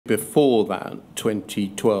before that,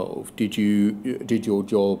 2012, did your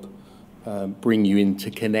job bring you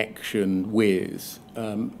into connection with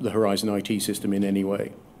the Horizon IT system in any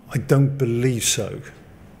way? I don't believe so.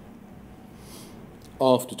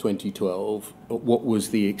 After 2012, what was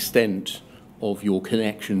the extent of your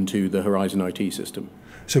connection to the Horizon IT system?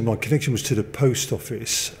 So my connection was to the post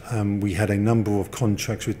office. We had a number of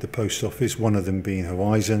contracts with the post office, one of them being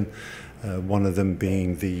Horizon, one of them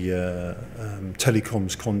being the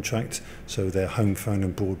telecoms contract, so their home phone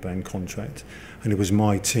and broadband contract. And it was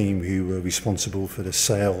my team who were responsible for the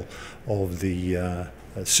sale of the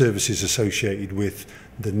services associated with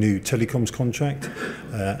the new telecoms contract,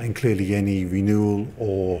 and clearly any renewal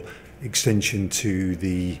or extension to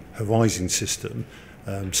the Horizon system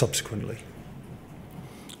subsequently.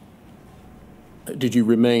 Did you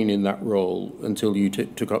remain in that role until you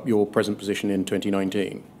took up your present position in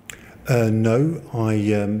 2019? No,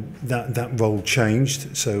 that role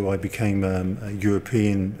changed, so I became a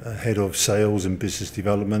European head of sales and business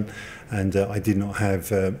development, and I did not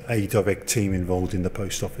have a direct team involved in the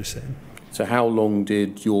post office then. So how long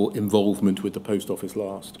did your involvement with the post office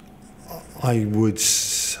last? I would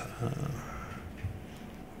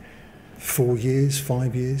 4 years,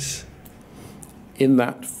 5 years. In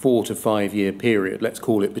that 4 to 5 year period, let's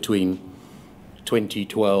call it between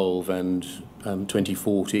 2012 and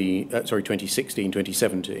 2016,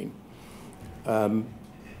 2017,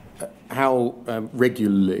 how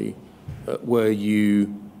regularly were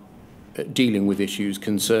you dealing with issues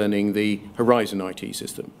concerning the Horizon IT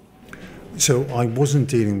system? So I wasn't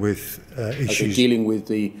dealing with issues... dealing with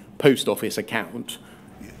the post office account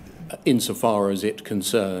insofar as it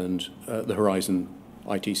concerned the Horizon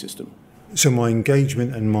IT system. So my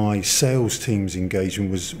engagement and my sales team's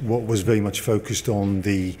engagement was what was very much focused on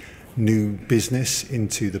the new business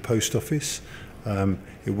into the post office.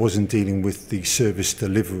 It wasn't dealing with the service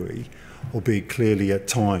delivery, albeit clearly at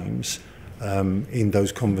times in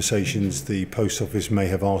those conversations the post office may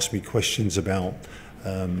have asked me questions about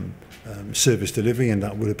service delivery, and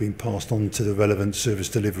that would have been passed on to the relevant service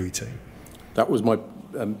delivery team. That was my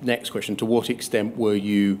next question. To what extent were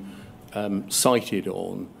you cited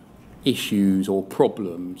on issues or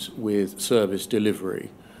problems with service delivery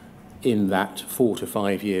in that 4 to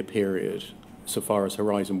 5 year period, so far as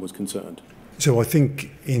Horizon was concerned? So I think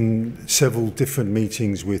in several different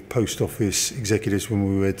meetings with post office executives when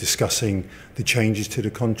we were discussing the changes to the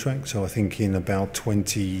contract, so I think in about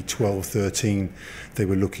 2012-13 they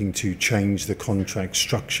were looking to change the contract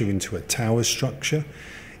structure into a tower structure.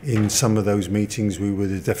 In some of those meetings we would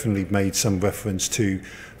have definitely made some reference to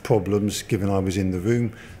problems given I was in the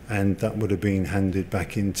room, and that would have been handed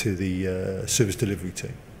back into the service delivery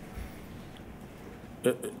team.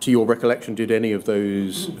 To your recollection, did any of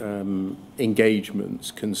those engagements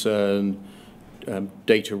concern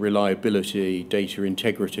data reliability, data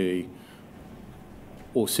integrity,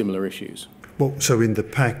 or similar issues? Well, so in the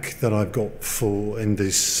pack that I've got in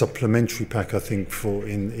this supplementary pack, I think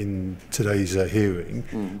in today's hearing,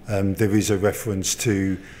 there is a reference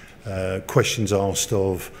to questions asked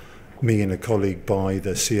of me and a colleague by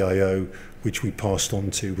the CIO, which we passed on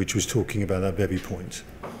to, which was talking about that very point.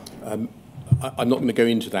 I'm not going to go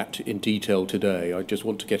into that in detail today. I just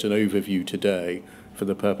want to get an overview today for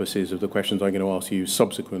the purposes of the questions I'm going to ask you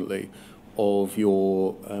subsequently of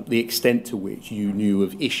your the extent to which you knew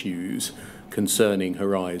of issues concerning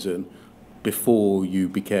Horizon before you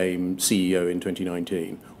became CEO in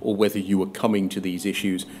 2019, or whether you were coming to these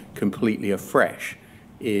issues completely afresh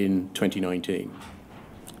in 2019.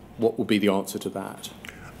 What would be the answer to that?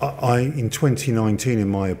 In 2019, in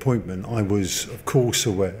my appointment, I was, of course,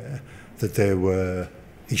 aware that there were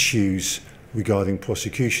issues regarding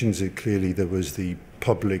prosecutions. Clearly, there was the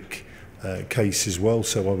public case as well.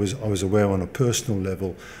 So I was aware on a personal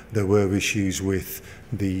level there were issues with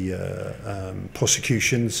the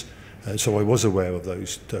prosecutions. So I was aware of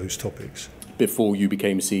those topics. Before you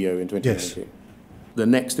became CEO in 2019? Yes. The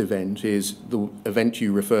next event is the event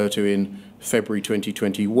you refer to in February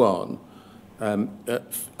 2021, a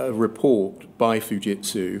report by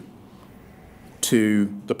Fujitsu to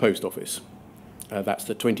the post office. That's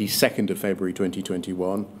the 22nd of February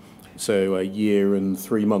 2021, so a year and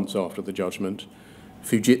 3 months after the judgment.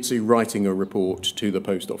 Fujitsu writing a report to the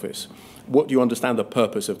post office. What do you understand the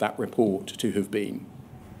purpose of that report to have been?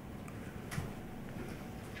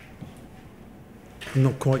 I'm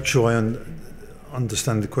not quite sure I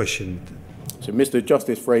understand the question. So Mr.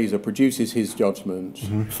 Justice Fraser produces his judgment,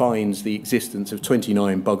 finds the existence of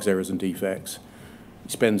 29 bugs, errors and defects. He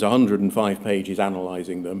spends 105 pages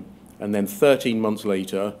analysing them, and then 13 months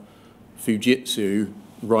later, Fujitsu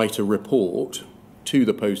write a report to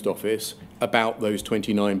the post office about those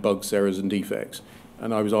 29 bugs, errors and defects.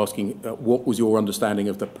 And I was asking, what was your understanding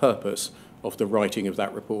of the purpose of the writing of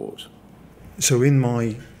that report? So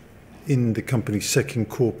in the company's second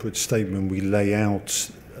corporate statement, we lay out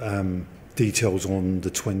details on the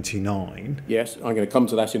 29. Yes, I'm going to come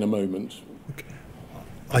to that in a moment. Okay.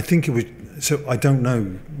 I think it was, so I don't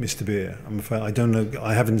know, Mr. Beer, I'm afraid, I don't know,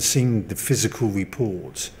 I haven't seen the physical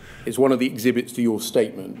report. It's one of the exhibits to your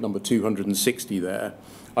statement, number 260 there.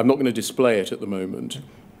 I'm not going to display it at the moment,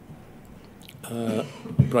 but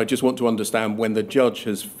I just want to understand, when the judge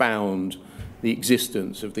has found the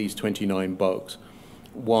existence of these 29 bugs,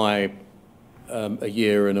 why a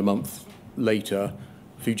year and a month later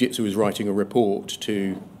Fujitsu is writing a report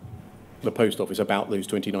to the post office about those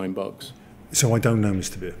 29 bugs. So I don't know,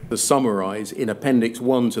 Mr. Beer. To summarise, in Appendix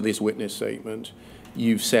 1 to this witness statement,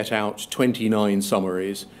 you've set out 29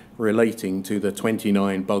 summaries relating to the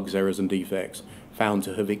 29 bugs, errors and defects found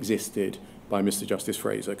to have existed by Mr. Justice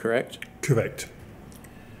Fraser, correct? Correct.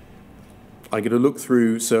 I'm going to look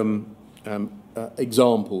through some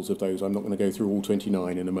examples of those. I'm not going to go through all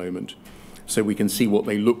 29 in a moment, so we can see what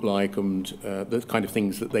they look like and the kind of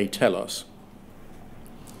things that they tell us.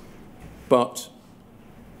 But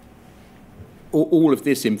all of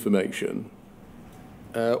this information,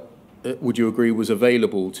 would you agree, was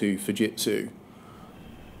available to Fujitsu,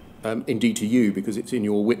 indeed to you, because it's in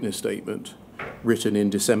your witness statement written in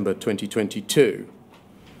December 2022,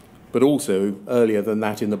 but also earlier than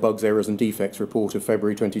that in the bugs, errors and defects report of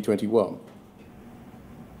February 2021?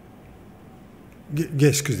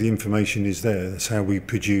 Yes, because the information is there. That's how we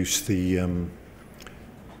produce the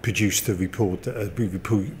report.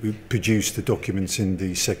 We produce the documents in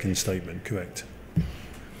the second statement. Correct.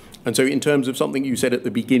 And so, in terms of something you said at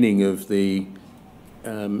the beginning of the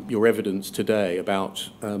your evidence today about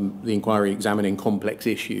the inquiry examining complex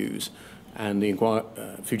issues and the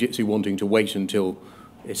Fujitsu wanting to wait until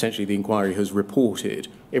essentially the inquiry has reported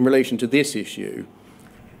in relation to this issue,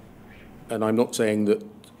 and I'm not saying that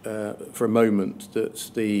for a moment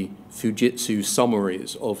that the Fujitsu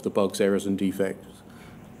summaries of the bugs, errors and defects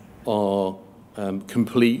are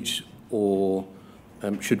complete or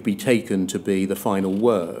should be taken to be the final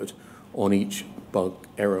word on each bug,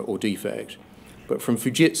 error or defect. But from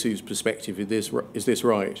Fujitsu's perspective, is this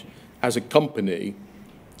right? As a company,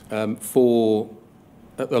 for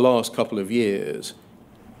the last couple of years,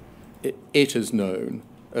 it has known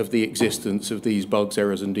of the existence of these bugs,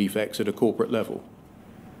 errors and defects at a corporate level.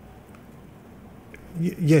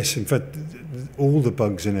 Yes, in fact, all the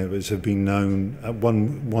bugs and errors have been known at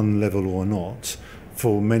one level or not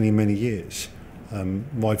for many, many years,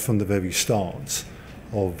 right from the very start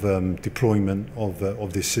of deployment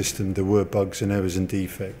of this system. There were bugs and errors and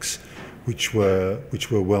defects which were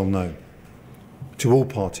well known to all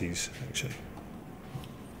parties, actually.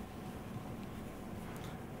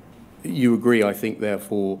 You agree, I think,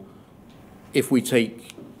 therefore, if we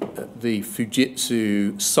take the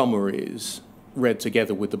Fujitsu summaries read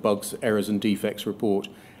together with the bugs, errors and defects report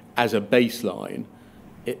as a baseline,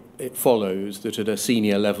 it follows that at a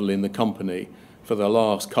senior level in the company for the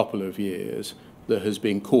last couple of years there has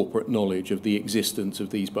been corporate knowledge of the existence of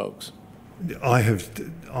these bugs. I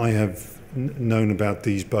have known about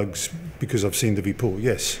these bugs because I've seen the report.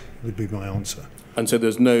 Yes, would be my answer. And so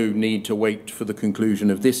there's no need to wait for the conclusion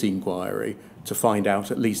of this inquiry to find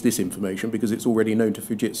out at least this information, because it's already known to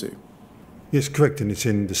Fujitsu. Yes, correct, and it's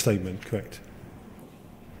in the statement, correct.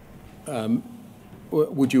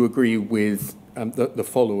 Would you agree with the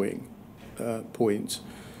following points?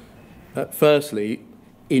 Firstly,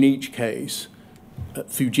 in each case,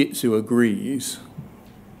 Fujitsu agrees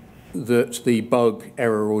that the bug,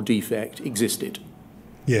 error or defect existed.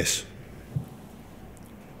 Yes.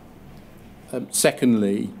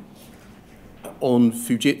 Secondly, on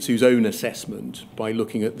Fujitsu's own assessment, by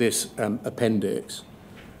looking at this appendix,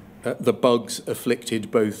 the bugs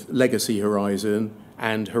afflicted both Legacy Horizon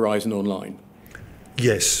and Horizon Online.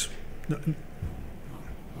 Yes.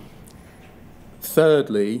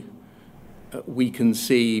 Thirdly, we can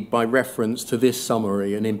see by reference to this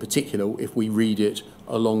summary, and in particular if we read it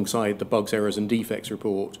alongside the bugs, errors and defects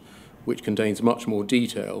report, which contains much more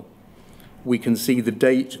detail, we can see the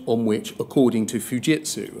date on which, according to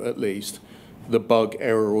Fujitsu at least, the bug,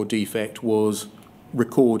 error or defect was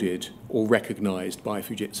recorded or recognised by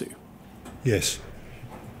Fujitsu. Yes.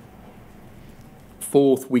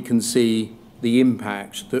 Fourth, we can see the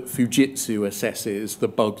impact that Fujitsu assesses the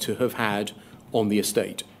bug to have had on the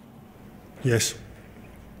estate. Yes.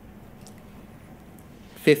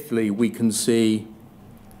 Fifthly, we can see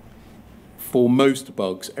for most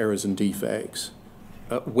bugs, errors and defects,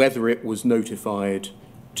 whether it was notified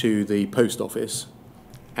to the post office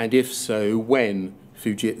And if so, when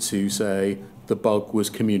Fujitsu say the bug was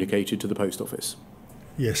communicated to the post office?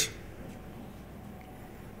 Yes.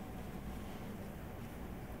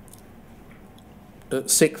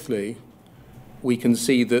 Sixthly, we can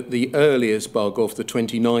see that the earliest bug of the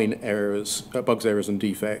 29 errors, bugs, errors and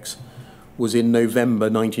defects was in November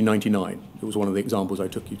 1999. It was one of the examples I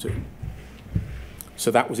took you to. So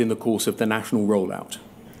that was in the course of the national rollout.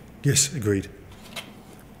 Yes, agreed.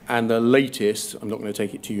 And the latest, I'm not going to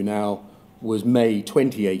take it to you now, was May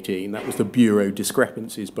 2018. That was the Bureau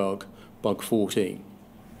discrepancies bug, bug 14.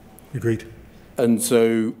 Agreed. And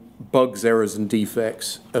so bugs, errors and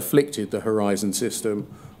defects afflicted the Horizon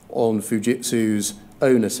system on Fujitsu's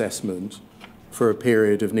own assessment for a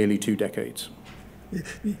period of nearly 2 decades.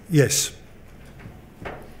 Yes.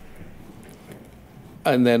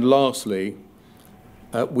 And then lastly,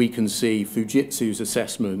 we can see Fujitsu's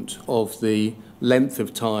assessment of the length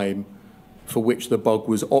of time for which the bug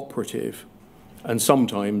was operative. And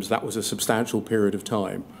sometimes that was a substantial period of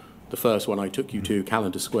time. The first one I took you to,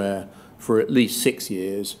 Calendar Square, for at least 6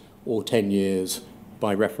 years or 10 years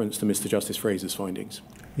by reference to Mr. Justice Fraser's findings.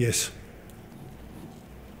 Yes.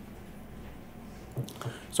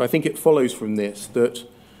 So I think it follows from this that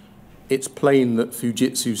it's plain that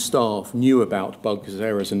Fujitsu staff knew about bugs,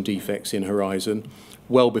 errors and defects in Horizon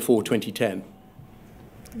well before 2010.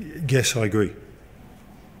 Yes, I agree.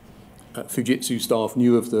 Fujitsu staff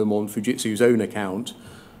knew of them on Fujitsu's own account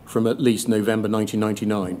from at least November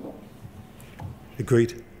 1999.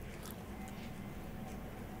 Agreed.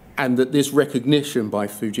 And that this recognition by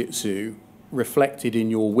Fujitsu, reflected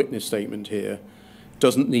in your witness statement here,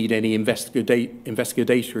 doesn't need any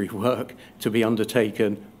investigatory work to be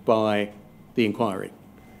undertaken by the inquiry.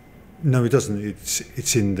 No, it doesn't.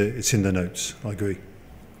 It's in the notes. I agree.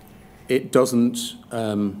 It doesn't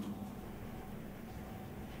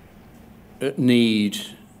need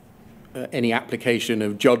any application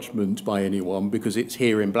of judgment by anyone because it's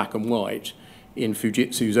here in black and white, in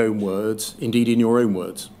Fujitsu's own words, indeed in your own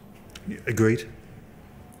words. Agreed.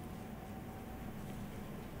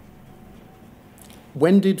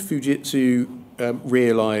 When did Fujitsu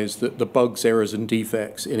realise that the bugs, errors and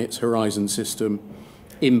defects in its Horizon system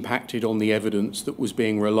impacted on the evidence that was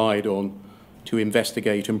being relied on to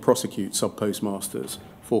investigate and prosecute sub-postmasters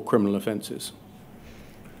for criminal offences?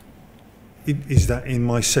 Is that in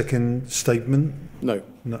my second statement? No.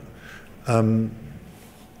 No.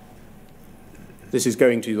 This is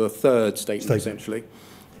going to the third statement, essentially,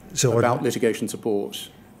 so about litigation support.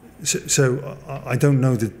 So I don't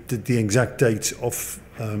know the exact date of...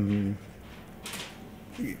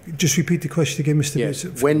 just repeat the question again, Mr.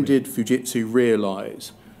 Yes. When did Fujitsu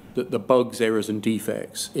realise that the bugs, errors and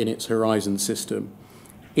defects in its Horizon system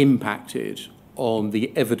impacted on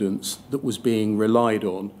the evidence that was being relied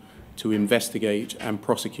on to investigate and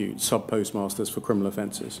prosecute sub-postmasters for criminal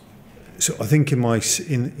offences? So I think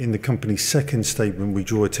in the company's second statement, we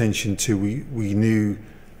draw attention to we knew,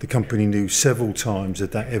 the company knew several times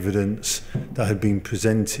that evidence that had been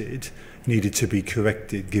presented needed to be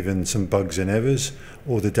corrected given some bugs and errors,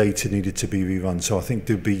 or the data needed to be rerun. So I think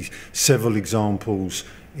there'd be several examples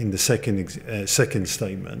in the second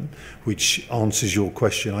statement which answers your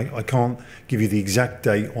question. I can't give you the exact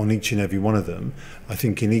date on each and every one of them. I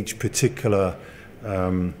think in each particular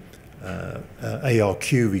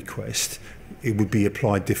ARQ request, it would be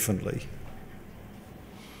applied differently.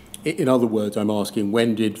 In other words, I'm asking,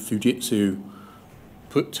 when did Fujitsu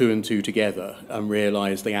put 2 and 2 together and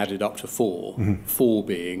realise they added up to 4? Mm-hmm. 4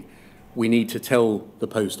 being, we need to tell the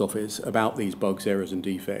post office about these bugs, errors and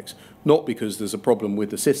defects, not because there's a problem with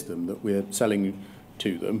the system that we're selling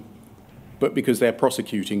to them, but because they're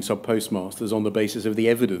prosecuting sub-postmasters on the basis of the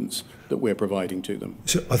evidence that we're providing to them.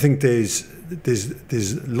 So I think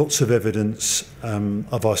there's lots of evidence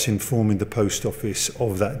of us informing the post office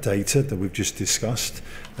of that data that we've just discussed,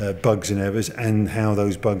 bugs and errors, and how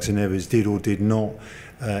those bugs and errors did or did not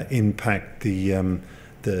impact the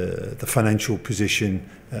financial position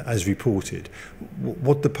as reported.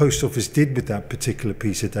 What the post office did with that particular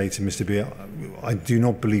piece of data, Mr. B, I do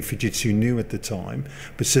not believe Fujitsu knew at the time,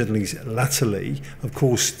 but certainly latterly, of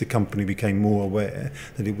course, the company became more aware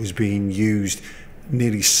that it was being used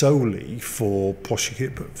nearly solely for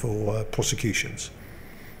prosecutions.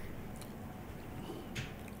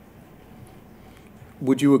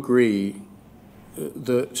 Would you agree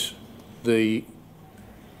that the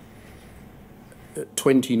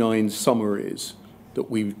 29 summaries that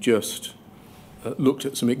we've just looked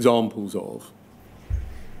at some examples of,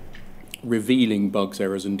 revealing bugs,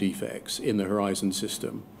 errors and defects in the Horizon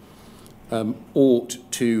system, ought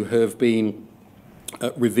to have been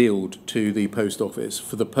revealed to the post office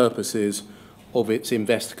for the purposes of its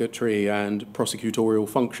investigatory and prosecutorial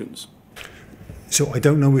functions? So I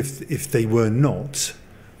don't know if they were not.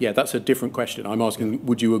 Yeah, that's a different question. I'm asking,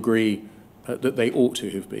 would you agree that they ought to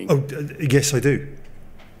have been? Oh, yes, I do.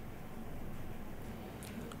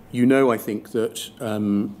 You know, I think that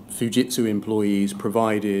Fujitsu employees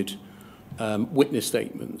provided witness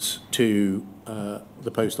statements to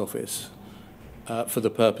the Post Office for the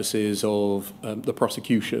purposes of the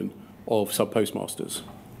prosecution of sub-postmasters.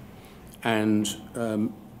 And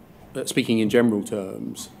speaking in general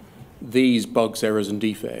terms, these bugs, errors and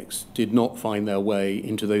defects did not find their way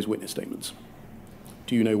into those witness statements.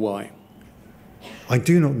 Do you know why? I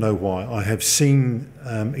do not know why. I have seen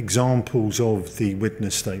examples of the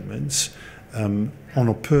witness statements. On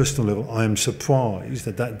a personal level, I am surprised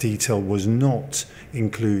that that detail was not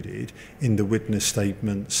included in the witness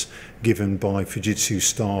statements given by Fujitsu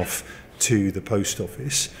staff to the Post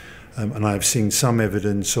Office. And I have seen some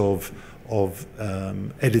evidence of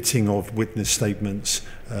editing of witness statements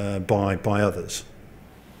by others.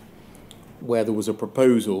 Where there was a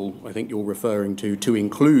proposal, I think you're referring to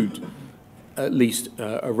include at least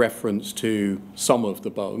a reference to some of the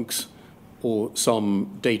bugs or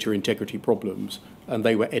some data integrity problems, and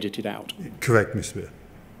they were edited out. Correct, Mr. Beer.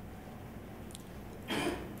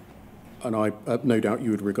 And I no doubt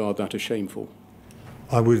you would regard that as shameful.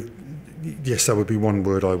 I would, yes, that would be one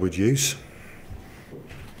word I would use.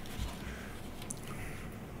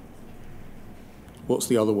 What's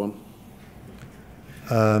the other one?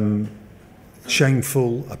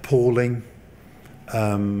 Shameful, appalling.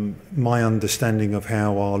 My understanding of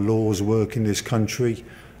how our laws work in this country,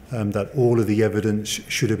 that all of the evidence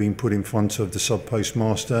should have been put in front of the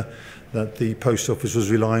sub-postmaster, that the Post Office was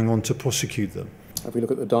relying on to prosecute them. If we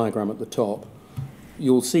look at the diagram at the top,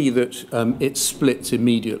 you'll see that it splits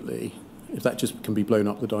immediately. If that just can be blown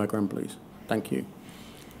up, the diagram, please. Thank you.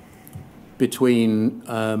 Between,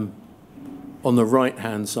 on the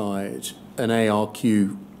right-hand side, an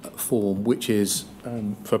ARQ form, which is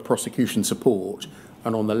for prosecution support,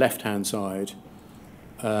 and on the left-hand side,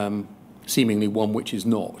 seemingly one which is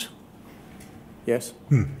not. Yes?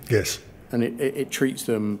 Yes. And it treats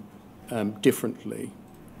them differently.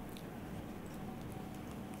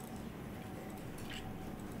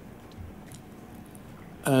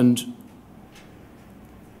 And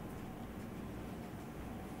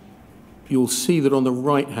you'll see that on the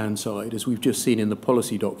right-hand side, as we've just seen in the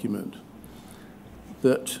policy document,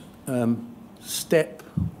 that step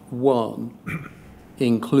 1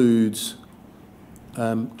 includes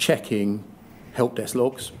checking help desk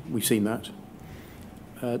logs. We've seen that.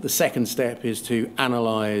 The second step is to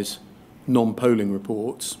analyse non-polling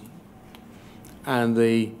reports. And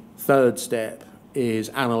the third step is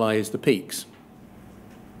analyse the peaks.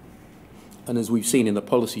 And as we've seen in the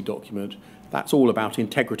policy document, that's all about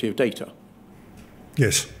integrity of data.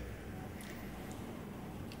 Yes.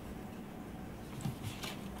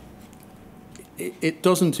 It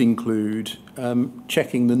doesn't include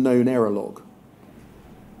checking the known error log.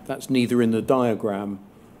 That's neither in the diagram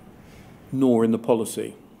nor in the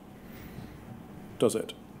policy, does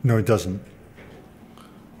it? No, it doesn't.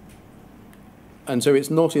 And so it's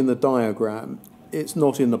not in the diagram, it's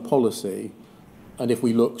not in the policy, and if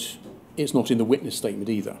we looked, it's not in the witness statement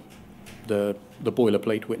either, the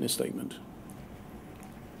boilerplate witness statement.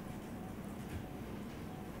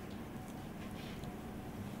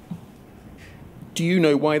 Do you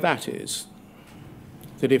know why that is?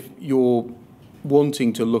 That if you're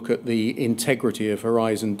wanting to look at the integrity of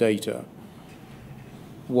Horizon data,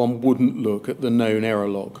 one wouldn't look at the known error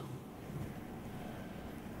log?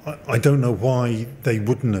 I don't know why they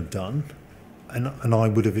wouldn't have done, and I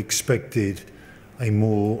would have expected a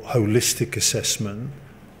more holistic assessment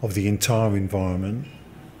of the entire environment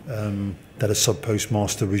that a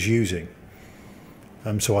sub-postmaster was using.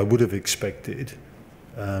 So I would have expected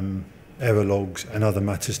error logs and other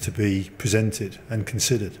matters to be presented and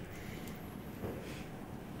considered.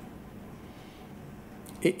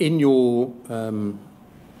 In your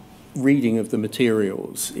reading of the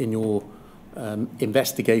materials, in your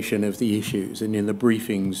investigation of the issues and in the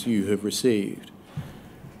briefings you have received,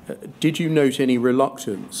 did you note any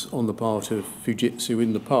reluctance on the part of Fujitsu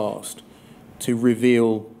in the past to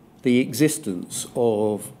reveal the existence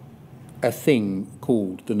of a thing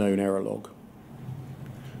called the known error log?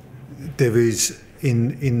 There is,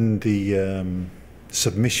 in the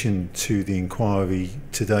submission to the inquiry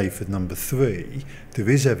today for number 3, there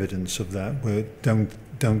is evidence of that where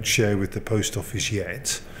don't share with the Post Office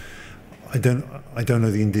yet. I don't know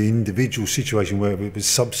the individual situation where it was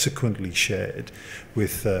subsequently shared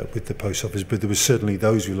with the Post Office, but there was certainly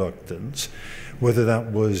those reluctance. Whether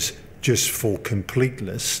that was just for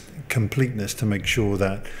completeness to make sure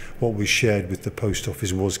that what was shared with the post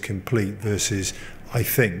office was complete versus I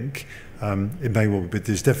think. It may well be, but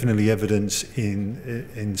there's definitely evidence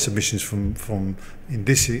in submissions from in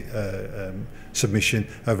this submission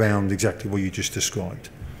around exactly what you just described.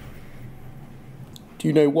 Do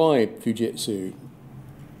you know why Fujitsu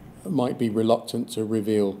might be reluctant to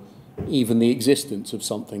reveal even the existence of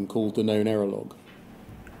something called the known error log?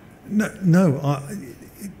 No,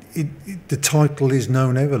 the title is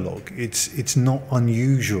known error log. It's not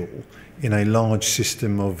unusual in a large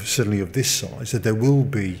system of certainly of this size that there will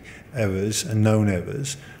be errors and known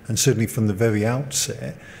errors, and certainly from the very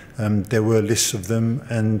outset there were lists of them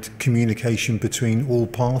and communication between all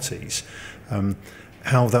parties.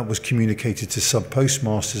 How that was communicated to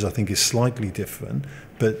sub-postmasters I think is slightly different,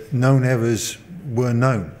 but known errors were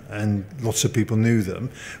known and lots of people knew them.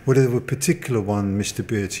 Whether there were a particular one, Mr.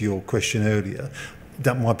 Beer, to your question earlier,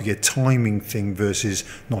 that might be a timing thing versus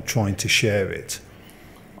not trying to share it.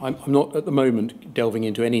 I'm not at the moment delving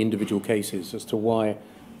into any individual cases as to why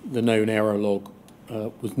the known error log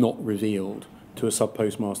was not revealed to a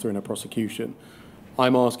sub-postmaster in a prosecution.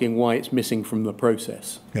 I'm asking why it's missing from the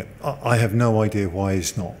process. Yeah, I have no idea why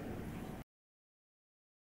it's not.